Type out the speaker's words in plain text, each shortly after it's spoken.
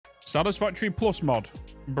Satisfactory Plus mod.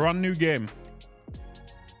 Brand new game.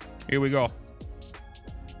 Here we go.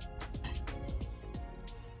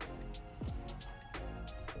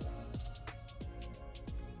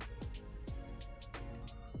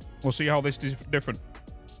 We'll see how this is different.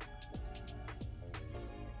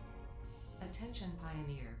 Attention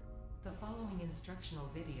Pioneer. The following instructional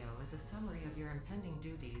video is a summary of your impending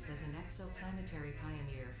duties as an exoplanetary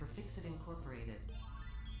pioneer for Fixit Incorporated.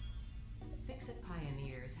 Fixit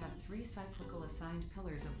Pioneers have 3 cyclical assigned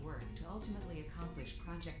pillars of work to ultimately accomplish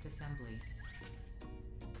project assembly.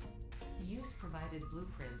 Use provided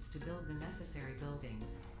blueprints to build the necessary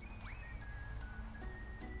buildings.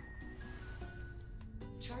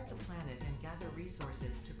 Chart the planet and gather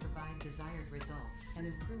resources to provide desired results and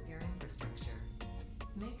improve your infrastructure.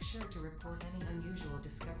 Make sure to report any unusual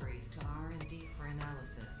discoveries to R&D for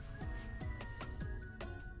analysis.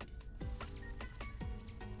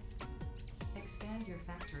 Expand your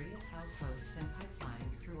factories, outposts, and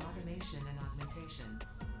pipelines through automation and augmentation.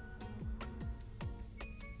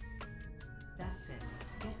 That's it.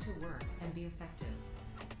 Get to work and be effective.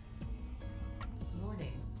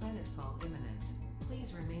 Warning, planetfall imminent.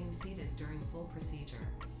 Please remain seated during full procedure.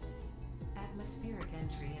 Atmospheric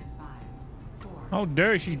entry in 5, 4... How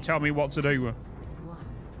dare she tell me what to do? 1.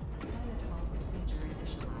 Planetfall procedure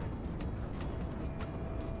initialized.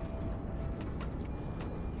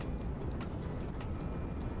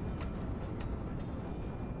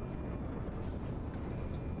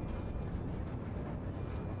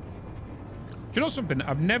 Do you know something?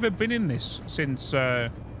 I've never been in this since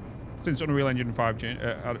Unreal Engine 5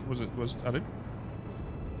 was added.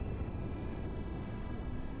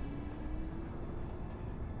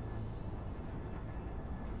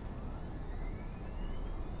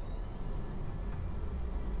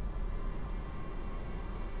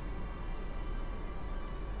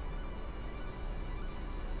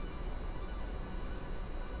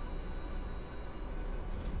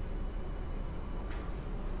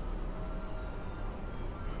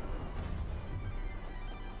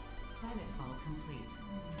 Planetfall complete.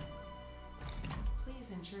 Please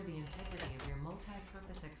ensure the integrity of your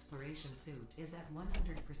multi-purpose exploration suit is at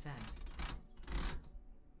 100%.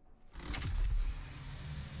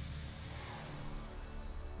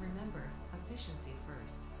 Remember, efficiency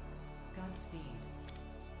first. Godspeed.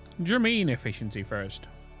 What do you mean efficiency first?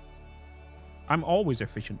 I'm always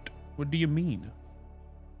efficient. What do you mean?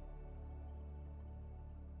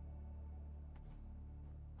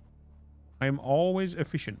 I am always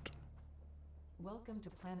efficient. Welcome to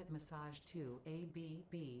Planet Massage 2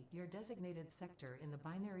 ABB, your designated sector in the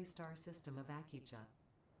binary star system of Akicha.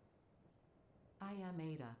 I am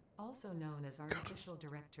Ada, also known as Artificial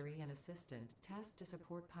Directory and Assistant, tasked to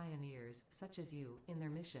support pioneers, such as you, in their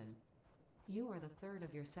mission. You are the third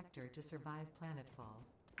of your sector to survive planetfall.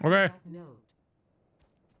 Okay. Note.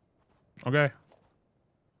 Okay.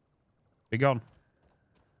 Be gone.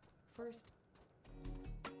 First,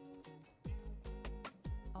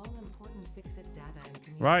 all important Fixit data and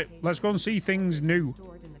communication. Right, let's go and see things new.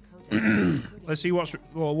 Stored in the codex, Let's see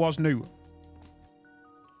what's new.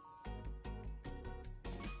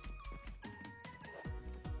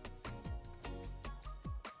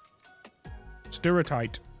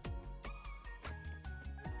 Stirritite.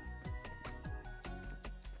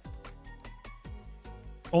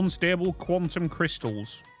 Unstable quantum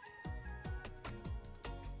crystals.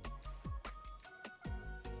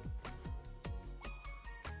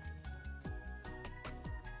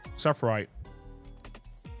 Sapphirite.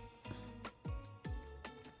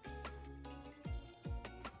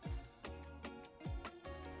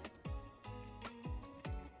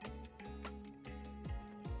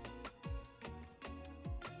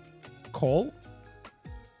 Coal.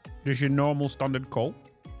 Just your normal standard coal.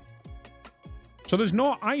 So there's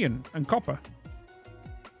no iron and copper.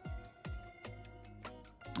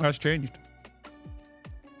 That's changed.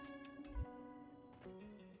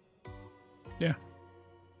 Yeah.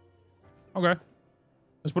 Okay.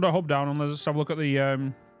 Let's put our hub down and let's have a look at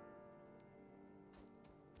the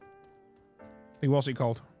what's it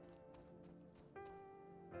called?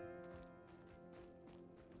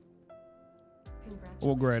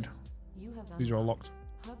 Upgrade. These are all locked.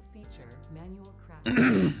 Hub feature, manual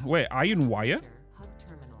craft. Wait, iron wire? Hub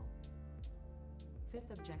terminal.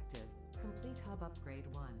 5th objective, complete hub upgrade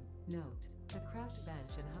 1. Note, the craft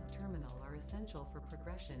bench and hub terminal are essential for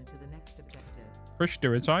progression to the next objective. Crushed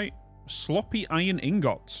stirritite. Sloppy iron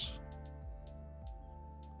ingots.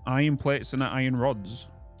 Iron plates and iron rods.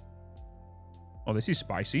 Oh, this is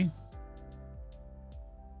spicy.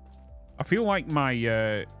 I feel like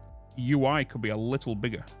my UI could be a little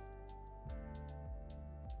bigger.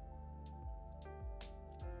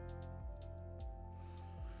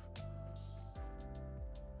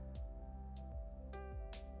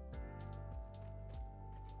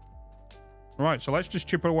 Right, so let's just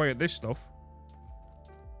chip away at this stuff.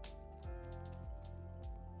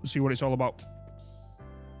 See what it's all about.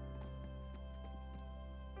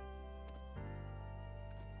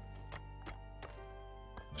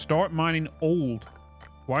 Start mining old.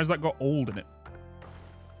 Why has that got old in it?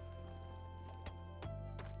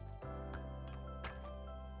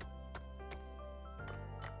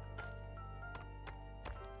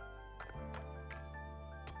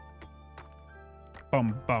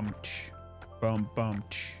 Bum bum tch. Bum bum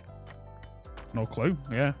tch. No clue.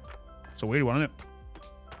 Yeah. It's a weird one, isn't it?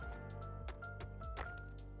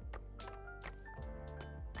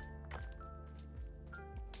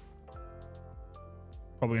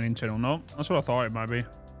 Probably an internal note. That's what I thought it might be.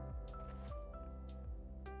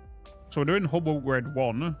 So we're doing hub upgrade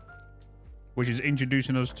 1, which is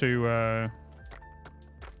introducing us to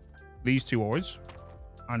these two ores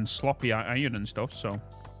and sloppy iron and stuff. So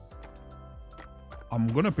I'm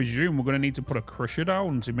going to presume we're going to need to put a crusher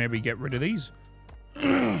down to maybe get rid of these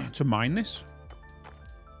to mine this.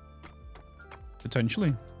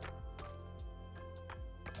 Potentially.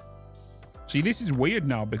 See, this is weird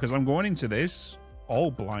now because I'm going into this all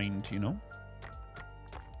blind, you know?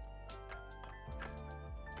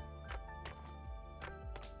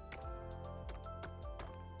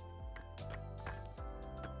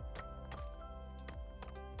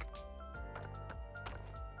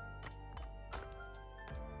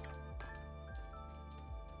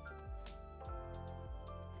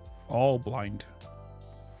 All blind.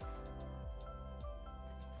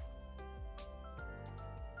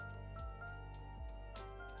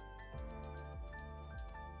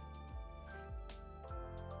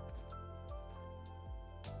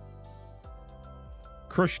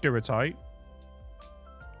 Crushed duratite,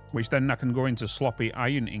 which then I can go into sloppy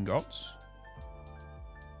iron ingots.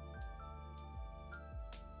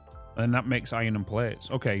 And that makes iron and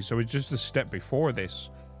plates. Okay, so it's just a step before this.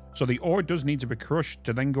 So the ore does need to be crushed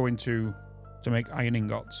to then go into to make iron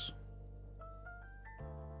ingots.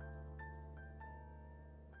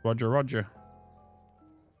 Roger, roger.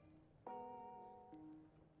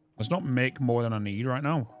 Let's not make more than I need right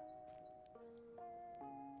now.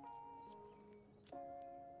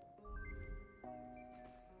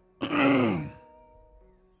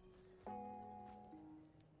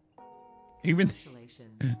 Even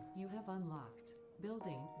you have unlocked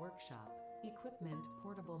building workshop equipment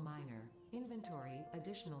portable miner inventory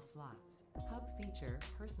additional slots hub feature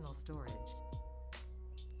personal storage.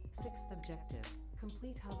 6th objective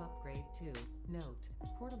complete hub upgrade 2. Note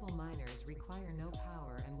portable miners require no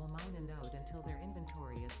power and will mine a node until their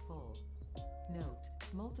inventory is full. Note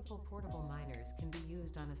multiple portable miners can be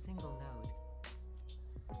used on a single node.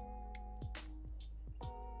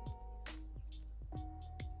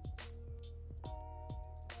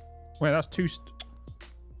 Wait, that's two.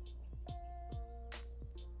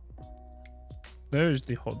 There's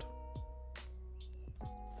the HUD.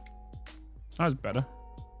 That's better.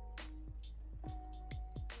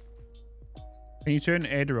 Can you turn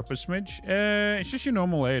Ada up a smidge? It's just your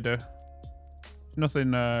normal Ada.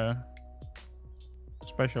 Nothing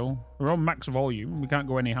special. We're on max volume. We can't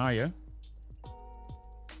go any higher.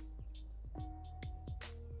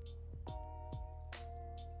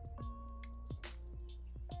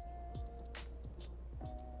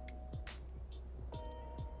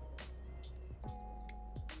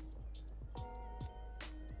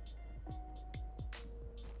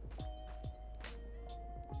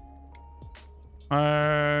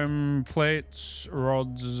 Plates,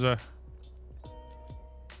 rods. So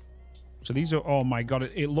these are, oh my god,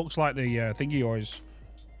 it looks like the thingy ores.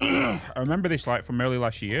 I remember this like from early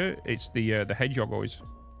last year. It's the hedgehog ores.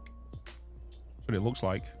 That's what it looks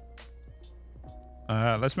like.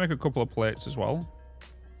 Let's make a couple of plates as well.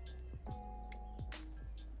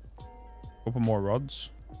 Couple more rods.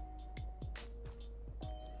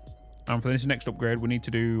 And for this next upgrade, we need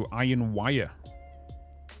to do iron wire.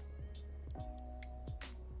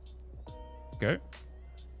 Okay.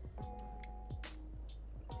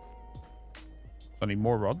 So I need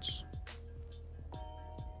more rods.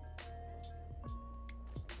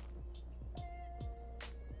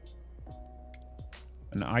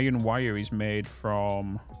 An iron wire is made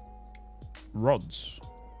from rods.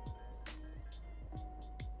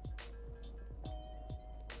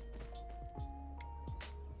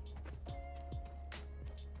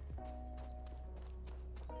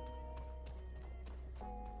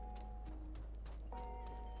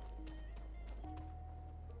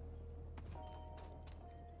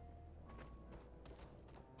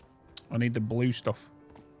 I need the blue stuff.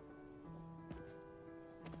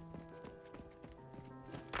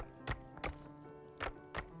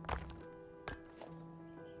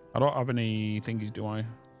 I don't have any thingies, do I?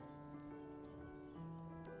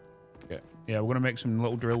 Yeah, we're going to make some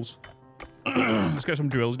little drills. Let's get some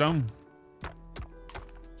drills down.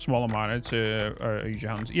 Smaller miner to use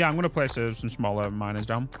your hands. Yeah, I'm going to place some smaller miners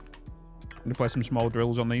down. I'm going to place some small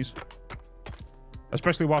drills on these.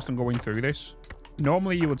 Especially whilst I'm going through this.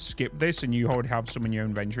 Normally you would skip this and you already have some in your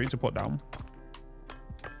inventory to put down.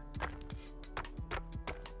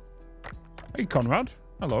 Hey, Conrad.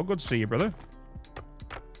 Hello, good to see you, brother.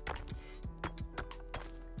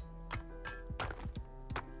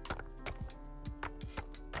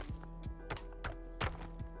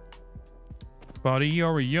 Buddy,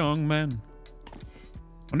 you're a young man.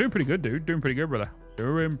 I'm doing pretty good, dude. Doing pretty good, brother.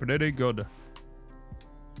 Doing pretty good.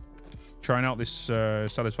 Trying out this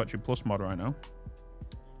Satisfactory Plus mod right now.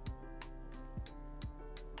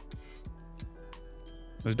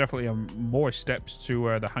 There's definitely more steps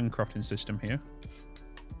to the handcrafting system here.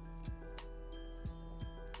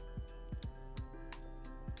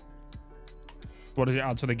 What does it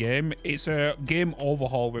add to the game? It's a game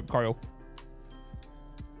overhaul, Ripcoil.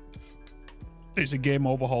 It's a game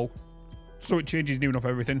overhaul. So it changes new enough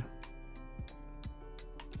everything.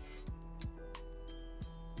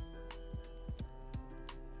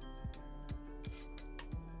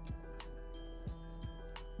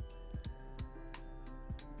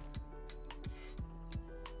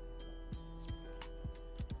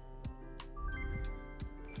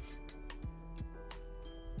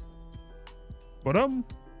 But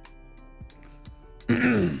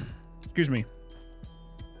excuse me.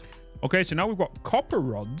 Okay, so now we've got copper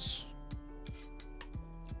rods.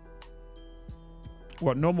 We've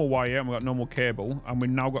got normal wire and we've got normal cable. And we've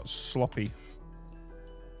now got sloppy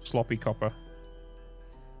copper.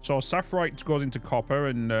 So sapphirite goes into copper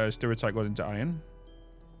and stereotype goes into iron.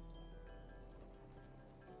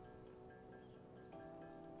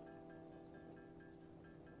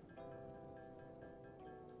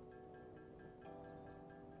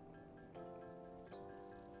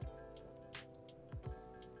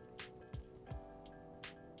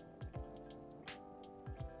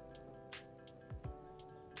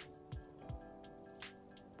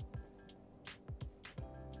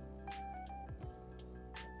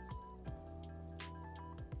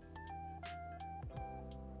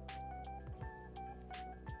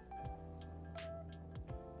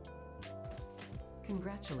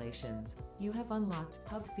 Congratulations, you have unlocked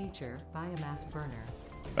Hub Feature Biomass Burner.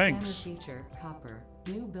 Thanks. Scanner Feature Copper.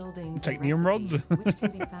 New buildings and Titanium rods. recipes, which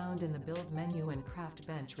can be found in the build menu and craft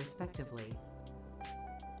bench respectively.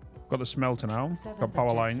 Got the smelter now. Seventh Got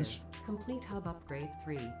power objective. lines. Complete Hub Upgrade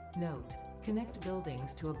 3. Note. Connect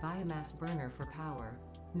buildings to a biomass burner for power.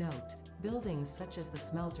 Note. Buildings such as the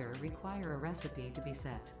smelter require a recipe to be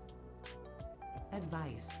set.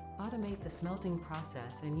 Advice. Automate the smelting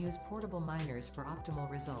process and use portable miners for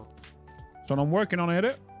optimal results. So I'm working on it.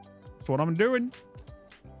 That's what I'm doing.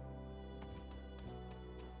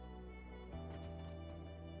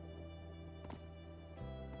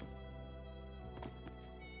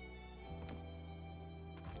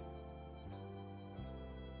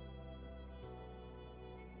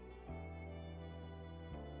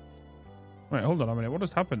 Wait, hold on a minute. What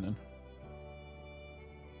just happened then?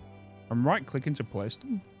 I'm right-clicking to place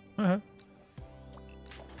them.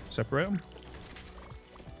 Separate them.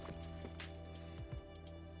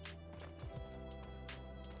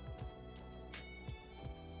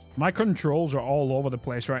 My controls are all over the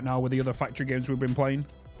place right now with the other factory games we've been playing.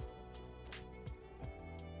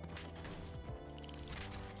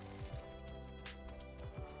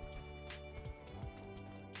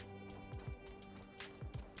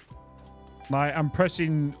 Like, I'm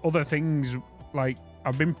pressing other things, like,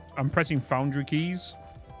 I'm pressing Foundry keys.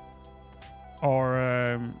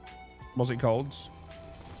 Or, what's it called?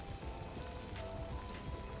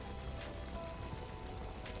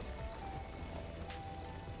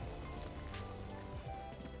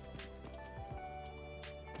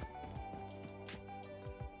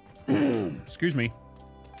 Excuse me.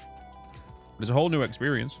 It's a whole new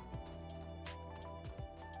experience.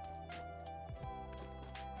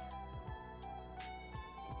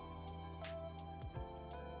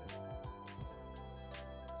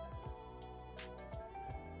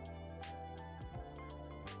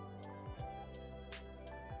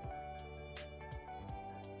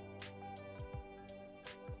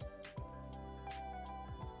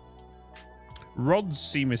 Rods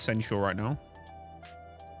seem essential right now.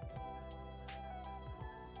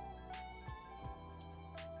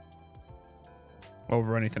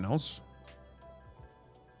 Over anything else.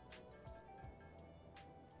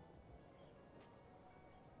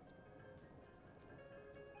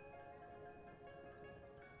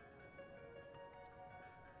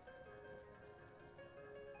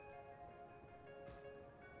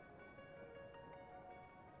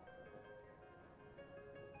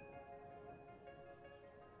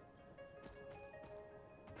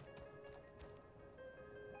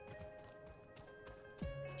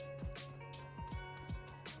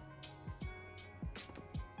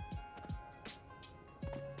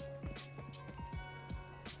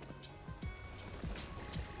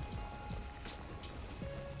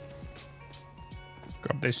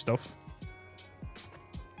 Grab this stuff.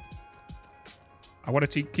 I want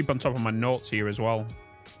to keep on top of my notes here as well,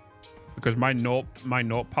 because my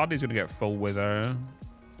notepad is going to get full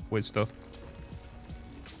with stuff.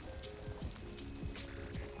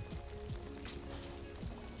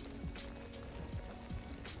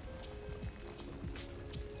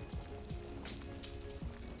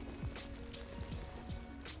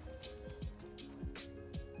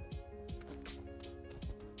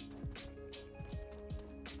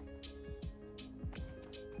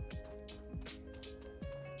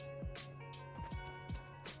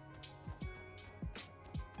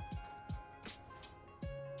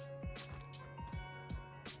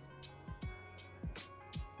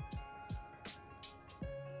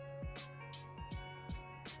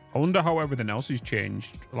 I wonder how everything else has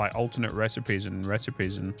changed, like alternate recipes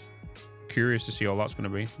and curious to see how that's going to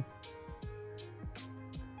be.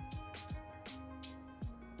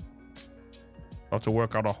 I'll have to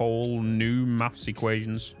work out a whole new maths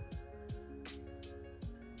equations.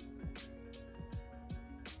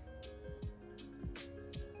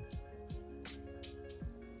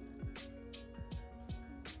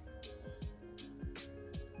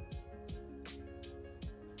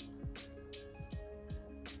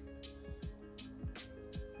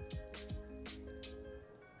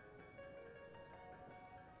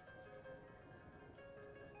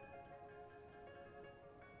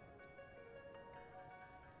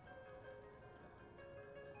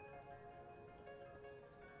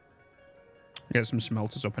 Get some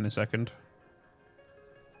smelters up in a second.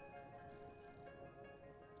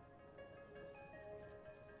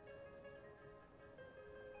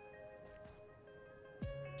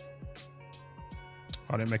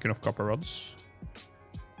 I didn't make enough copper rods.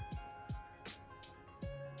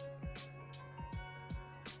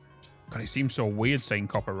 God, it seems so weird saying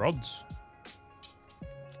copper rods.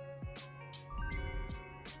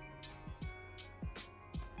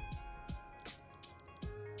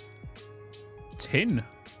 Tin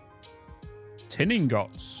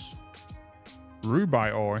ingots,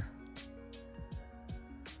 rubite ore,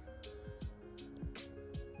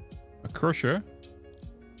 a crusher,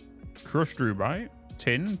 crushed rubite,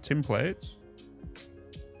 tin plates.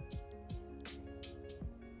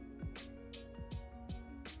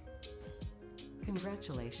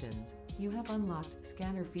 Congratulations, you have unlocked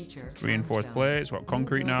scanner feature. Reinforced plates, what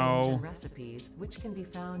concrete now? Recipes, which can be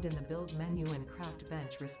found in the build menu and craft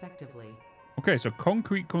bench respectively. Okay, so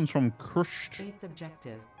concrete comes from crushed. 8th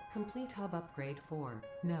objective, complete hub upgrade 4.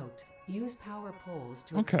 Note, use power poles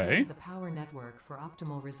to expand the power network for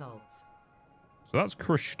optimal results. So that's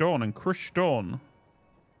crushed stone, and crushed stone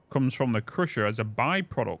comes from the crusher as a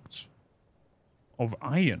byproduct of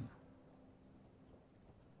iron.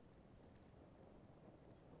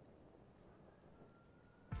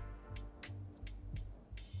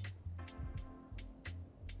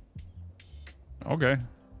 Okay.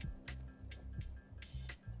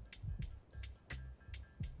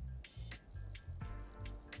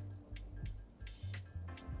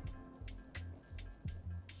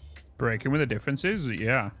 Breaking with the differences,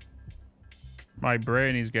 yeah. My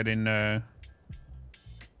brain is getting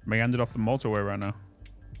meandered off the motorway right now.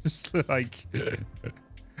 Just like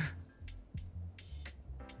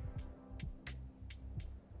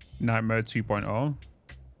Nightmare 2.0.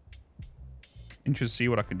 Interested to see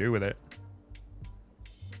what I can do with it.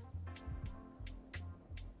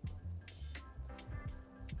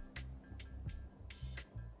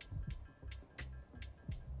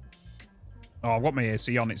 Oh, I've got my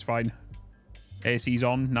AC on, it's fine. AC's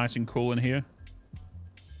on, nice and cool in here.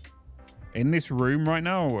 In this room right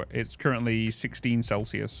now, it's currently 16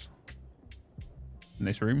 Celsius. In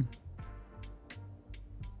this room.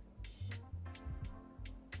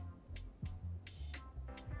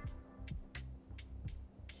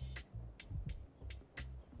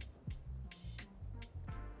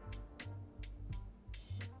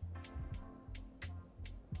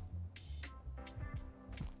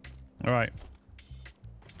 All right.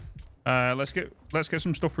 Let's get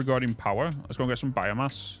some stuff regarding power. Let's go and get some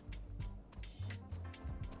biomass.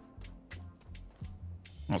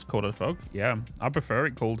 That's cold as fuck. Yeah, I prefer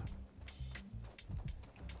it cold.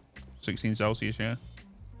 16 Celsius, yeah.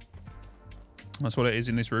 That's what it is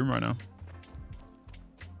in this room right now.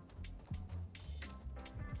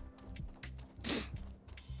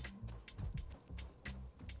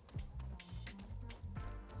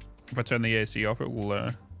 If I turn the AC off, it will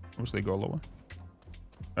obviously go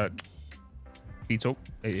lower. Heats up.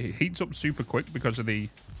 It heats up super quick because of the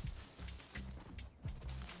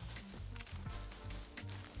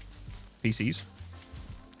PCs.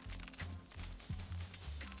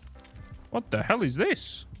 What the hell is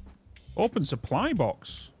this? Open supply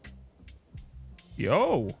box.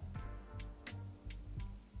 Yo.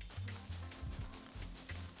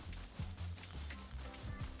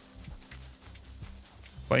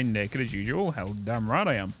 Playing naked as usual. Hell damn right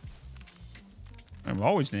I am. I'm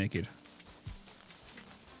always naked.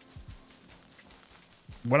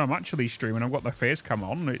 When I'm actually streaming, I've got the face cam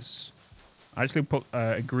on. I actually put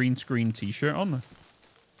a green screen t-shirt on.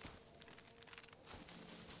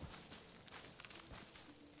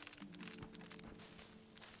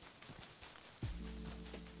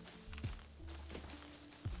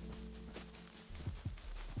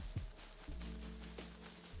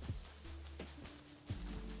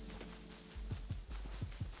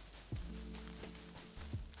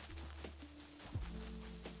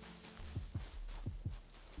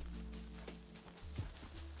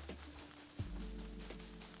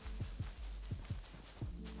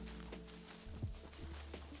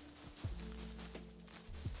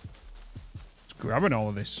 Grabbing all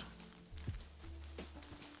of this.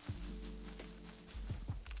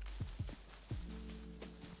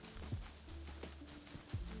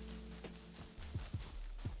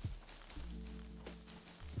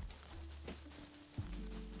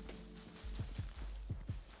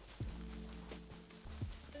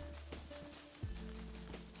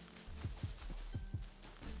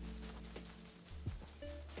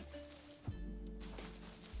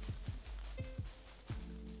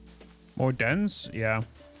 More dense, yeah.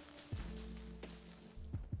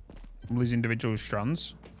 All these individual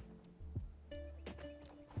strands.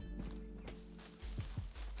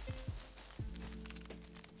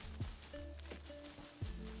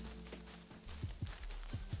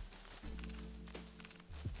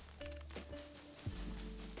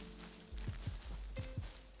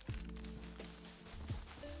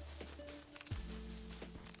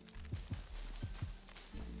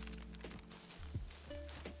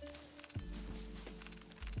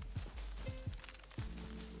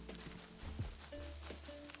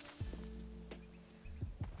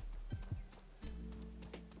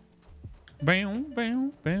 Bow,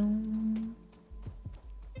 bow, bow. Alright,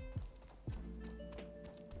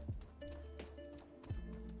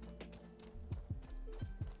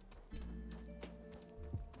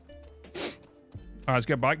 let's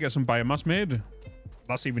get back, get some biomass made.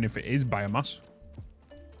 That's even if it is biomass.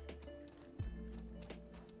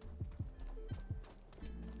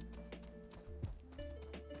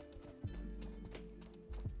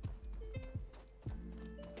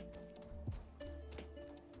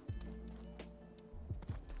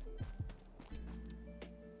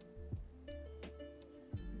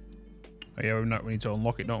 Oh, yeah, we need to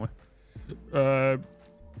unlock it, don't we? I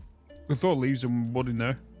thought leave some wood in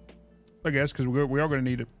there. I guess, because we are going to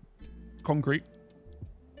need concrete.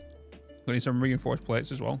 We need some reinforced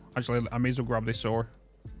plates as well. Actually, I may as well grab this ore.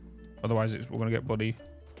 Otherwise, we're going to get bloody...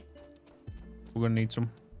 We're going to need some.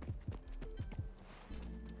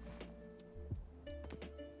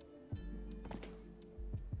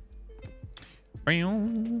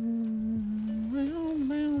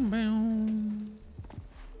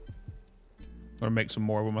 Gonna make some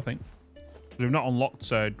more of them, I think. We've not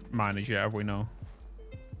unlocked miners yet, have we? No.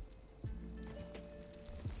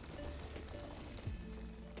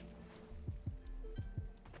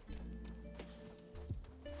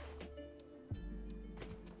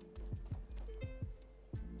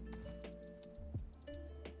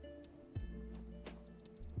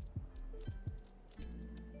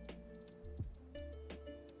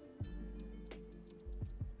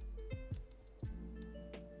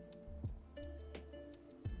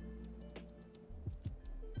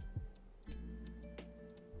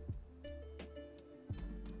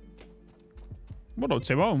 What up,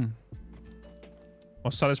 Timo?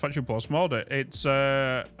 Or Satisfactory Plus mod? It's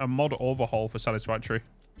a mod overhaul for Satisfactory.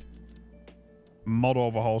 Mod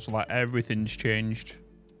overhaul, so like everything's changed.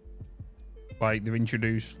 Like they've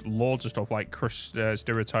introduced loads of stuff like crushed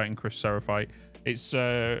stereotype and crushed seraphite. It's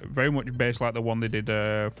very much based like the one they did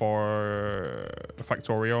for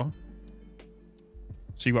Factorio.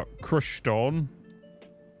 So you've got crushed stone,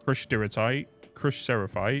 crushed stereotype, crushed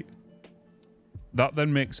seraphite. That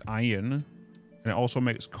then makes iron. And it also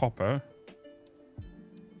makes copper,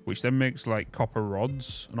 which then makes like copper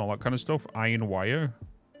rods and all that kind of stuff. Iron wire.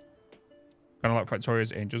 Kind of like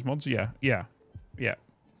Factoria's Angels mods. Yeah.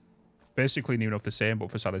 Basically near enough the same, but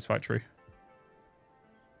for Satisfactory.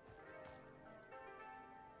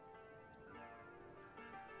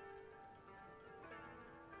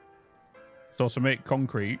 So to make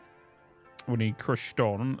concrete, we need crushed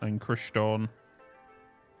stone, and crushed stone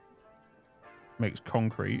makes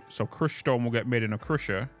concrete. So crushed stone will get made in a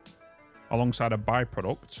crusher alongside a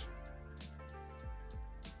byproduct.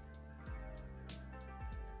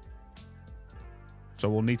 So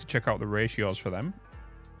we'll need to check out the ratios for them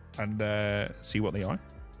and see what they are.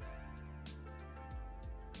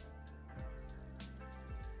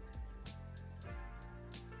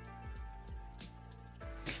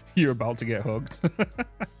 You're about to get hugged.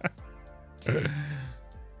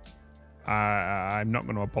 I'm not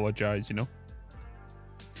going to apologize, you know.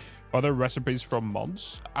 Other recipes from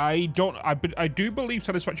mods? I do believe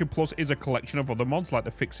Satisfactory Plus is a collection of other mods, like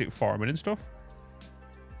the fix-it farming and stuff.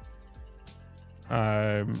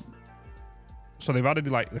 So they've added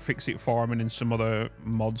like the fix-it farming and some other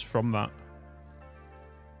mods from that.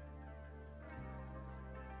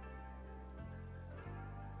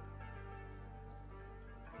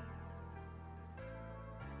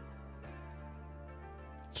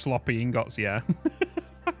 Sloppy ingots, yeah.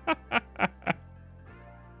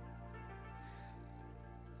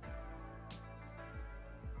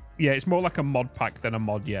 Yeah, it's more like a mod pack than a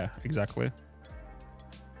mod, yeah, exactly.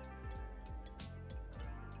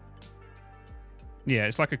 Yeah,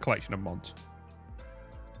 it's like a collection of mods.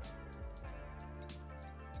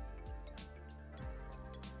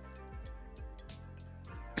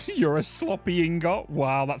 You're a sloppy ingot?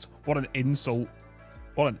 Wow, that's... what an insult.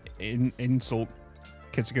 What an insult.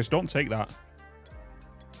 Kitsikis, don't take that.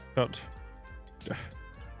 Don't.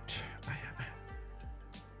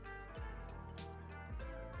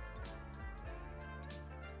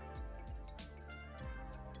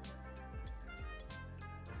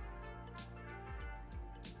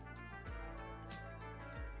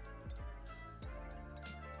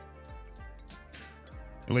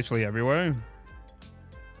 Literally everywhere.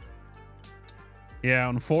 Yeah,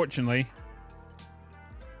 unfortunately,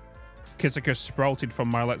 Kitsikis sprouted from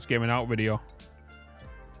my Let's Gaming Out video.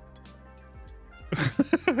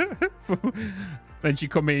 Then she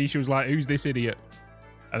come in and she was like, who's this idiot?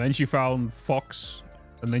 And then she found Fox.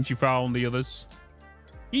 And then she found the others.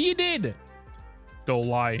 You did! Don't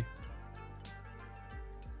lie.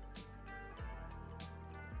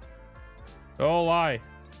 Don't lie.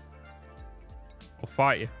 I'll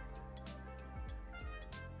fight you.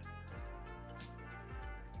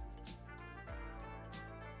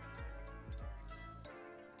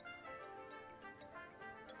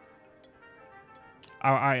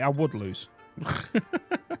 I would lose.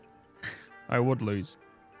 I would lose.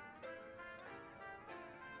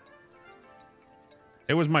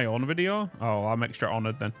 It was my own video? Oh, I'm extra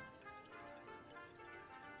honored then.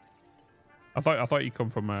 I thought you'd come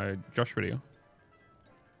from a Josh video.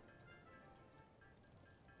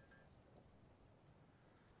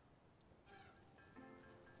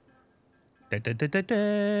 Da, da, da, da,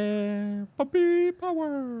 da. Puppy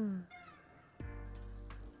power.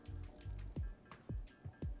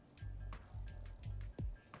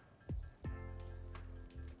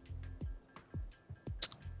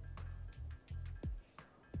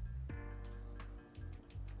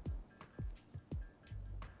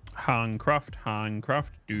 Handcraft,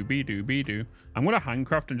 doobie doo. I'm gonna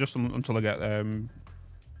handcraft and just until I get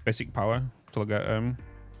basic power. Until I get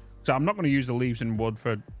so I'm not gonna use the leaves and wood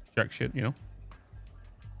for jack shit, you know.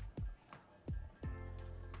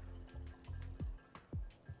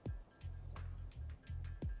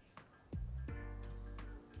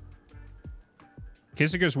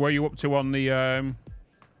 Kitsikis, where are you up to on the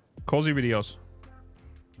cozy videos?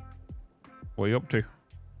 What are you up to?